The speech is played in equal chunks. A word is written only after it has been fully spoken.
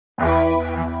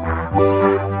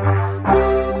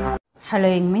Hello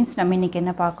means நம்ம இன்றைக்கி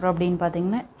என்ன பார்க்குறோம் அப்படின்னு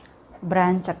பார்த்தீங்கன்னா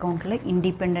பிரான்ச் அக்கௌண்ட்டில்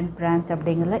இண்டிபெண்ட் பிரான்ச்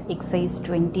அப்படிங்கிற எக்ஸைஸ்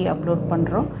 20 அப்லோட்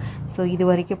பண்ணுறோம். ஸோ இது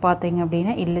வரைக்கும் பார்த்தீங்க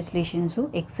அப்படின்னா இல்லஸ்ட்ரேஷன்ஸும்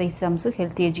எக்ஸைஸ் சம்ஸும்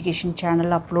ஹெல்த் எஜுகேஷன்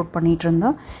சேனலில் அப்லோட் பண்ணிகிட்டு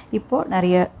இருந்தோம். இப்போது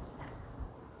நிறைய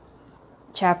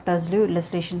சாப்டர்ஸ்லையும்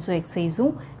இல்லஸ்ட்ரேஷன்ஸும்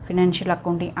எக்ஸைஸும் ஃபினான்ஷியல்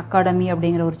அக்கௌண்டிங் அகாடமி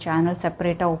அப்படிங்கிற ஒரு சேனல்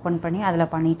செப்பரேட்டாக ஓப்பன் பண்ணி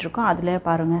அதில் பண்ணிகிட்ருக்கோம். அதில்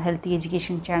பாருங்கள் ஹெல்த்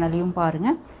எஜுகேஷன் சேனலையும்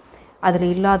பாருங்கள். அதில்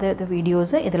இல்லாத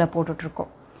வீடியோஸை இதில்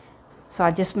போட்டுட்ருக்கோம். ஸோ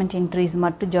அட்ஜஸ்ட்மெண்ட் என்ட்ரிஸ்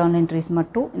மட்டும் ஜர்னல் என்ட்ரிஸ்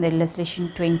மட்டும் இந்த இல்லஸ்ட்ரேஷன்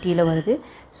 20ல் வருது.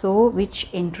 So which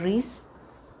entries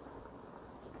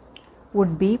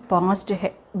would be passed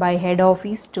by head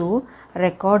office to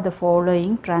record the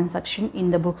following transaction in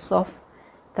the books of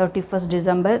 31st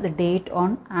December the date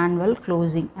on annual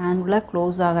closing. annual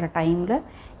close ஆகிற டைமில்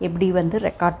எப்படி வந்து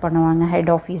record பண்ணுவாங்க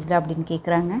head ஆஃபீஸில் அப்படின்னு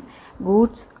கேட்குறாங்க.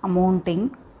 Goods amounting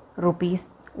rupees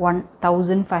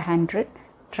 1500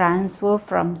 transfer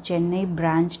from Chennai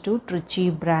branch to Trichy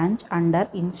branch under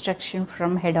instruction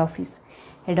from head office.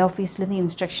 head officeலேருந்து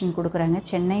instruction கொடுக்குறாங்க.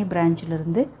 சென்னை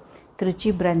பிரான்ச்சிலேருந்து திருச்சி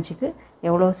பிரான்ச்சுக்கு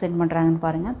எவ்வளோ சென்ட் பண்ணுறாங்கன்னு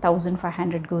பாருங்கள்.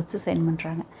 1500 கூட்ஸு சென்ட்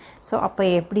பண்ணுறாங்க. ஸோ அப்போ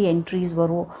எப்படி என்ட்ரிஸ்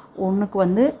வரும்? ஒன்றுக்கு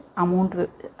வந்து அமௌண்ட்,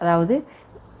 அதாவது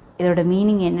இதோட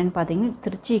மீனிங் என்னென்னு பார்த்தீங்கன்னா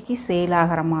திருச்சிக்கு சேல்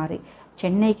ஆகிற மாதிரி,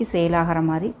 சென்னைக்கு சேல் ஆகிற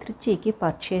மாதிரி, திருச்சிக்கு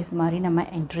பர்ச்சேஸ் மாதிரி நம்ம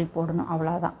என்ட்ரி போடணும்.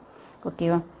 அவ்வளோதான்.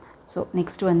 ஓகேவா? ஸோ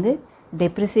நெக்ஸ்ட் வந்து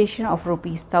depreciation of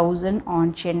rupees 1000 on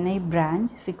Chennai branch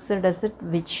fixed asset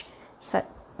which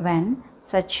when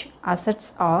such assets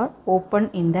are open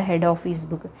in the head office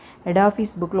book. head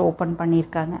office bookல open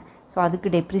பண்ணியிருக்காங்க. ஸோ அதுக்கு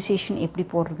டெப்ரிசியேஷன் எப்படி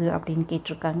போடுறது அப்படின்னு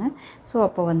கேட்டிருக்காங்க. ஸோ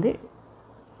அப்போ வந்து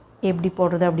எப்படி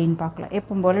போடுறது அப்படின்னு பார்க்கலாம்.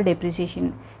 எப்போ போல் டெப்ரிசியேஷன்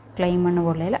கிளைம் பண்ண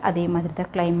போடல அதே மாதிரி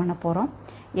தான் கிளைம் பண்ண போகிறோம்.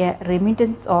 a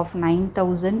remittance of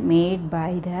 9000 made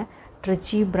by the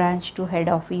Trichy branch to head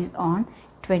office on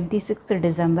 26th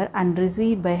December and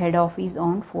received by head office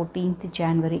on 14th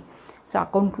January. So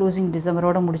account closing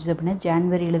டிசம்பரோட முடிஞ்சது அப்படின்னா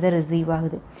ஜான்வரியில் தான் ரிசீவ்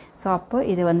ஆகுது. ஸோ அப்போ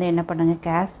இது வந்து என்ன பண்ணாங்க,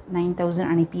 கேஷ் 9000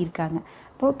 அனுப்பியிருக்காங்க.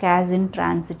 இப்போது கேஷ் இன்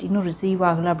டிரான்சிட் இன்னும் ரிசீவ்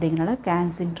ஆகலை அப்படிங்கிறனால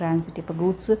கேஷ் இன் டிரான்சிட். இப்போ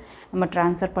கூட்ஸு நம்ம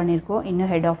ட்ரான்ஸ்ஃபர் பண்ணியிருக்கோம்,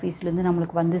 இன்னும் ஹெட் ஆஃபீஸ்லேருந்து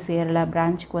நம்மளுக்கு வந்து சேரலை,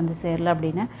 பிரான்ச்சுக்கு வந்து சேரலை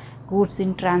அப்படின்னா கூட்ஸ்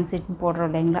இன் டிரான்சிட்னு போடுறோம்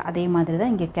இல்லைங்களா, அதே மாதிரி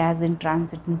தான் இங்கே கேஷ் இன்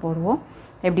டிரான்சிட்னு போடுவோம்.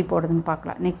 எப்படி போடுறதுன்னு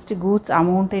பார்க்கலாம். Next goods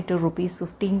amounted to rupees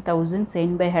 15,000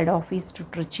 send by head office to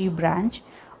Trichy branch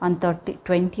on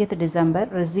 20th December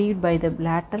received by the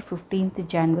latter 15th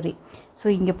January. So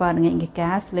இங்கே பாருங்கள், இங்கே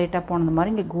கேஷ் லேட்டாக போனது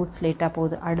மாதிரி இங்கே கூட்ஸ் லேட்டாக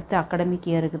போகுது. அடுத்த அகாடமிக்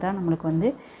இயருக்கு தான் நம்மளுக்கு வந்து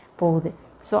போகுது.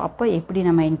 ஸோ அப்போ எப்படி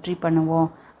நம்ம என்ட்ரி பண்ணுவோம்,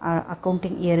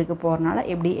 அக்கௌண்டிங் இயருக்கு போகிறனால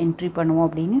எப்படி என்ட்ரி பண்ணுவோம்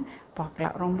அப்படின்னு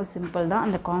பார்க்கலாம். ரொம்ப சிம்பிள் தான்.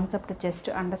 அந்த கான்செப்டை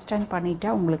ஜஸ்ட் அண்டர்ஸ்டாண்ட்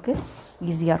பண்ணிட்டா உங்களுக்கு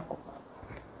ஈஸியாக இருக்கும்.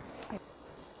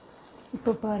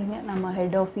 இப்போ பாருங்கள், நம்ம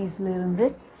ஹெட் ஆஃபீஸ்லேருந்து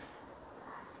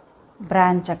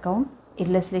branch account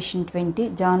illustration 20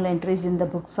 journal entries இந்த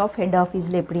புக்ஸ் ஆஃப் ஹெட்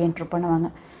ஆஃபீஸில் எப்படி என்ட்ரு பண்ணுவாங்க.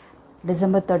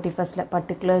 December 31st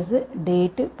particulars,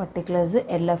 date, particulars,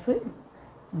 LF,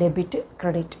 debit,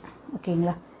 credit.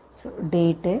 ஓகேங்களா? ஸோ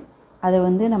டேட்டு அது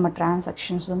வந்து நம்ம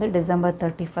டிரான்சாக்ஷன்ஸ் வந்து டிசம்பர்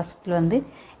 31st வந்து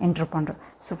என்ட்ரு பண்ணுறோம்.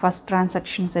 ஸோ ஃபஸ்ட்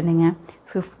டிரான்சாக்ஷன்ஸ் என்னங்க,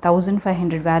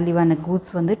 1500 வேல்யூவான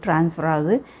கூட்ஸ் வந்து ட்ரான்ஸ்ஃபர்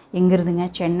ஆகுது. எங்கேருந்துங்க,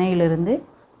 சென்னையிலேருந்து,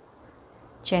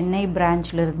 சென்னை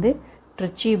பிரான்ச்சிலேருந்து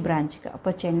ட்ரிச்சி பிரான்ச்சுக்கு. அப்போ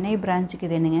சென்னை பிரான்ச்சுக்கு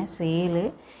இது என்னங்க, சேலு,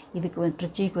 இதுக்கு வந்து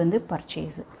ட்ரிச்சிக்கு வந்து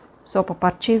பர்ச்சேஸு. ஸோ அப்போ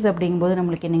பர்ச்சேஸ் அப்படிங்கும்போது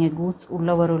நம்மளுக்கு என்னங்க, கூட்ஸ்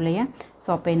உள்ளே வரும் இல்லையா. ஸோ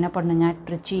அப்போ என்ன பண்ணுங்க,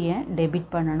 ட்ரிச்சியை டெபிட்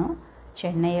பண்ணணும்,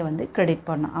 சென்னையை வந்து கிரெடிட்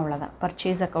பண்ணணும். அவ்வளோதான்.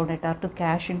 பர்ச்சேஸ் அக்கௌண்ட் டு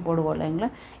கேஷ்ன்னு போடுவோம் இல்லைங்களா.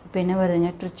 இப்போ என்ன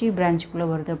வருதுங்க, ட்ரிச்சி பிரான்ச்சுக்குள்ளே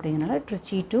வருது அப்படிங்கிறனால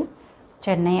ட்ரிச்சி டு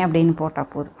சென்னை அப்படின்னு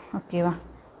போட்டால் போதும். ஓகேவா?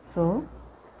 So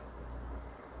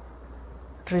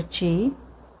Trichy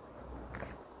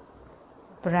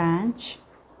branch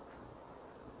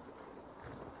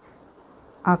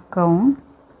account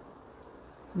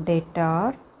debtor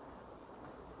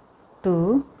to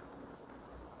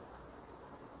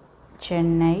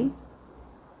Chennai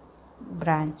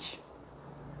branch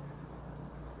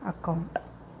account.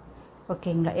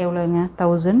 ஓகேங்களா? எவ்வளோங்க,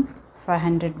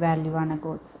 1500 வேல்யூவான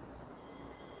கோட்ஸ்.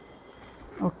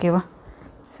 ஓகேவா?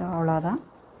 ஸோ அவ்வளோதான்.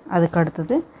 அதுக்கு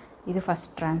அடுத்தது இது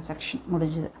ஃபஸ்ட் ட்ரான்சாக்ஷன்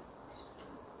முடிஞ்சுது.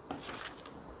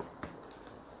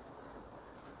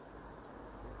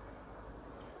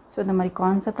 ஸோ இந்த மாதிரி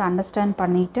கான்செப்ட் அண்டர்ஸ்டாண்ட்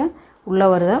பண்ணிவிட்டு உள்ளே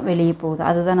வருதா வெளியே போகுது,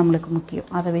 அதுதான் நம்மளுக்கு முக்கியம்.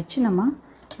 அதை வச்சு நம்ம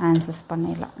ஆன்சர்ஸ்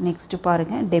பண்ணிடலாம். நெக்ஸ்ட்டு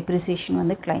பாருங்கள், டெப்ரிசியேஷன்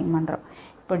வந்து கிளைம் பண்ணுறோம்.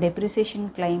 இப்போ டெப்ரிசியேஷன்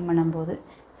கிளைம் பண்ணும்போது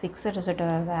ஃபிக்ஸட்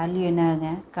அசட்டோட வேல்யூ என்னங்க,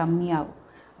 கம்மியாகும்.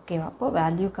 ஓகேவா? அப்போ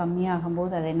வேல்யூ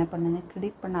கம்மியாகும்போது அதை என்ன பண்ணுங்க,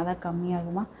 கிரெடிட் பண்ணால் தான்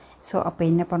கம்மியாகுமா. ஸோ அப்போ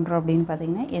என்ன பண்ணுறோம் அப்படின்னு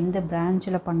பார்த்தீங்கன்னா, எந்த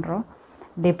பிரான்ச்சில் பண்ணுறோம்,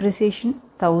 depreciation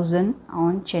 1000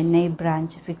 on Chennai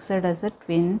branch fixed asset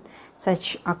when such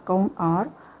account are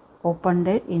opened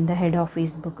it in the head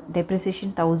office book. Depreciation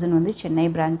 1000 வந்து சென்னை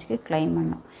பிரான்ச்சுக்கு கிளைம்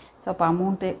பண்ணோம். ஸோ அப்போ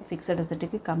அமௌண்ட்டு ஃபிக்ஸட்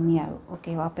அசட்டுக்கு கம்மியாகும்.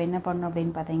 ஓகேவா? அப்போ என்ன பண்ணணும்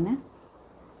அப்படின்னு பார்த்தீங்கன்னா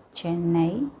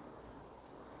Chennai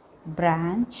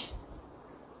branch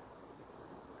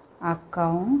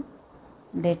account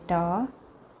debtor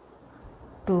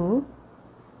to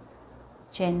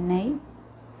Chennai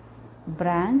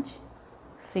branch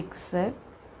fixed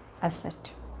asset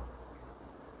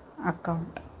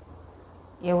account.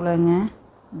 எவ்வளோங்க?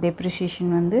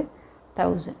 டெப்ரிசியேஷன் வந்து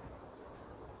 1000.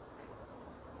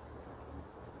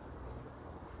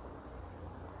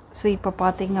 ஸோ இப்போ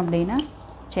பார்த்தீங்க அப்படின்னா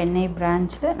சென்னை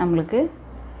பிரான்ச்சில் நம்மளுக்கு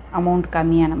அமௌண்ட்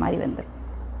கம்மியான மாதிரி வந்துடும்.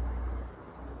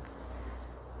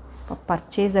 இப்போ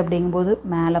பர்ச்சேஸ் அப்படிங்கும்போது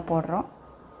மேலே போடுறோம்,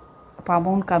 அப்போ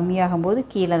அமௌண்ட் கம்மியாகும்போது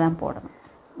கீழே தான் போடணும்.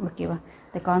 ஓகேவா?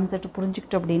 இந்த கான்செப்ட்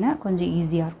புரிஞ்சுக்கிட்டோம் அப்படின்னா கொஞ்சம்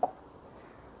ஈஸியாக இருக்கும்.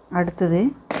 அடுத்தது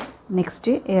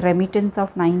next remittance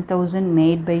of 9000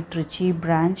 made by Trichy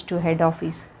branch to head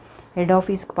office. Head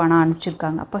ஆஃபீஸ்க்கு பணம்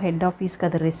அனுப்பிச்சிருக்காங்க. அப்போ ஹெட் ஆஃபீஸ்க்கு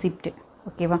அது ரெசிப்ட்.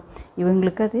 ஓகேவா?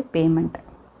 இவங்களுக்கு அது payment.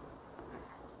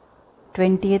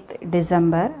 20th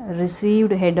December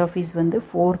received head office வந்து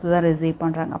 4th தான் ரிசீவ்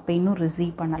பண்ணுறாங்க. அப்போ இன்னும்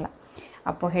ரிசீவ் பண்ணலை.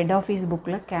 அப்போ ஹெட் ஆஃபீஸ்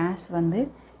புக்கில் கேஷ் வந்து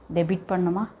டெபிட்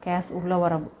பண்ணுமா, கேஷ்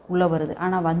உள்ளே வருது,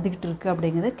 ஆனால் வந்துக்கிட்டு இருக்குது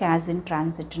அப்படிங்கிறது கேஷ் இன்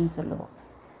டிரான்சிட்னு சொல்லுவோம்.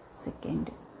 Second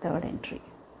third entry.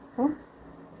 So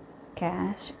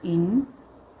cash in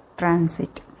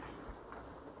transit.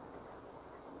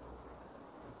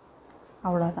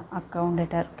 அவ்வளோதான். அக்கௌண்ட்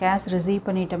டெட்டர் கேஷ் ரிசீவ்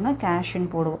பண்ணிட்டோம்னா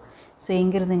கேஷ்ன்னு போடுவோம். ஸோ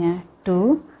எங்கேருந்துங்க? டு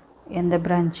எந்த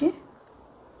பிரான்ச்சு?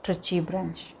 ட்ரிச்சி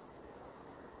பிரான்ச்.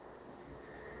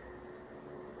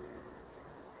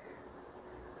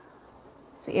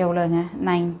 ஸோ எவ்வளோங்க?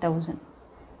 9000.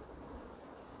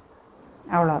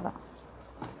 அவ்வளோதான்.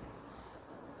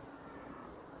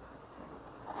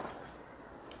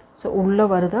 ஸோ உள்ளே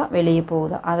வருதா வெளியே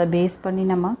போகுதா அதை பேஸ் பண்ணி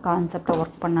நம்ம கான்செப்டை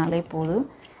ஒர்க் பண்ணாலே போதும்.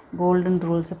 கோல்டன்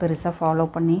ரூல்ஸை பெருசாக ஃபாலோ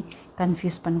பண்ணி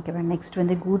கன்ஃபியூஸ் பண்ணிக்குவேன். நெக்ஸ்ட்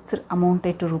வந்து goods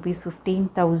amounted to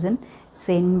 ₹15,000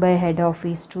 send by head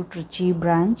office to Trichy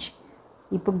branch.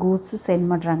 இப்போ கூட்ஸு சென்ட்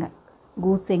பண்ணுறாங்க.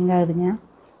 கூட்ஸ் எங்கே ஆகுதுங்க?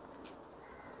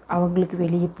 அவங்களுக்கு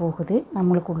வெளியே போகுது,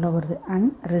 நம்மளுக்கு உள்ளே வருது.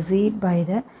 And receive by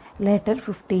the later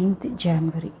 15th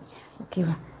January.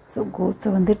 ஓகேவா? ஸோ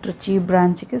கூட்ஸை வந்து Trichy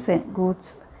பிரான்ச்சுக்கு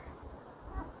goods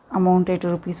amounted to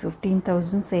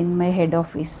 ₹15,000 send by head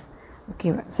office.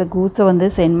 ஓகேவா? ஸோ கூட்ஸை வந்து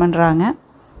சென்ட் பண்ணுறாங்க.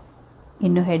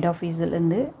 இன்னும் ஹெட்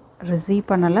ஆஃபீஸ்லேருந்து ரிசீவ்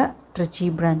பண்ணலை ட்ரிச்சி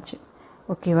பிரான்ச்சு.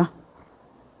 ஓகேவா?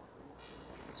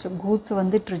 ஸோ கூட்ஸ்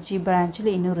வந்து ட்ரிச்சி பிரான்ச்சில்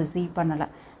இன்னும் ரிசீவ் பண்ணலை.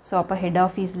 ஸோ அப்போ ஹெட்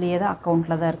ஆஃபீஸ்லேயே தான்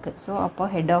அக்கௌண்ட்டில் தான் இருக்குது. ஸோ அப்போ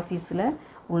ஹெட் ஆஃபீஸில்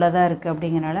உள்ளதாக இருக்குது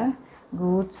அப்படிங்கிறனால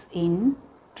goods in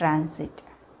transit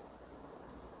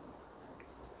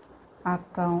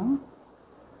account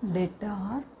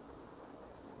debtor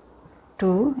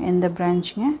to எந்த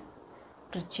பிரான்ச்சுங்க?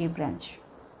 ட்ரிச்சி பிரான்ச்.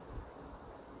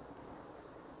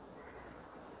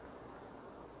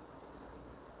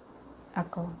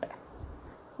 அக்கௌண்ட்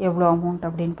எவ்வளோ அமௌண்ட்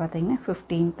அப்படின்னு பார்த்தீங்கன்னா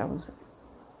 15,000.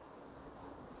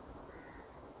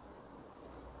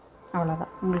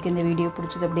 அவ்வளோதான். உங்களுக்கு இந்த வீடியோ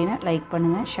பிடிச்சது அப்படின்னா லைக்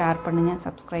பண்ணுங்கள், ஷேர் பண்ணுங்கள்,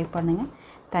 சப்ஸ்கிரைப் பண்ணுங்கள்.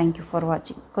 தேங்க்யூ ஃபார்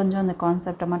வாட்சிங். கொஞ்சம் அந்த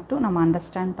கான்செப்டை மட்டும் நம்ம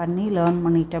அண்டர்ஸ்டாண்ட் பண்ணி லேர்ன்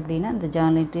பண்ணிட்டோம் அப்படின்னா இந்த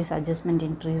ஜர்னல் என்ட்ரிஸ், அட்ஜஸ்ட்மெண்ட்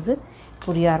என்ட்ரிஸு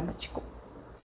புரிய ஆரம்பிச்சிக்கும்.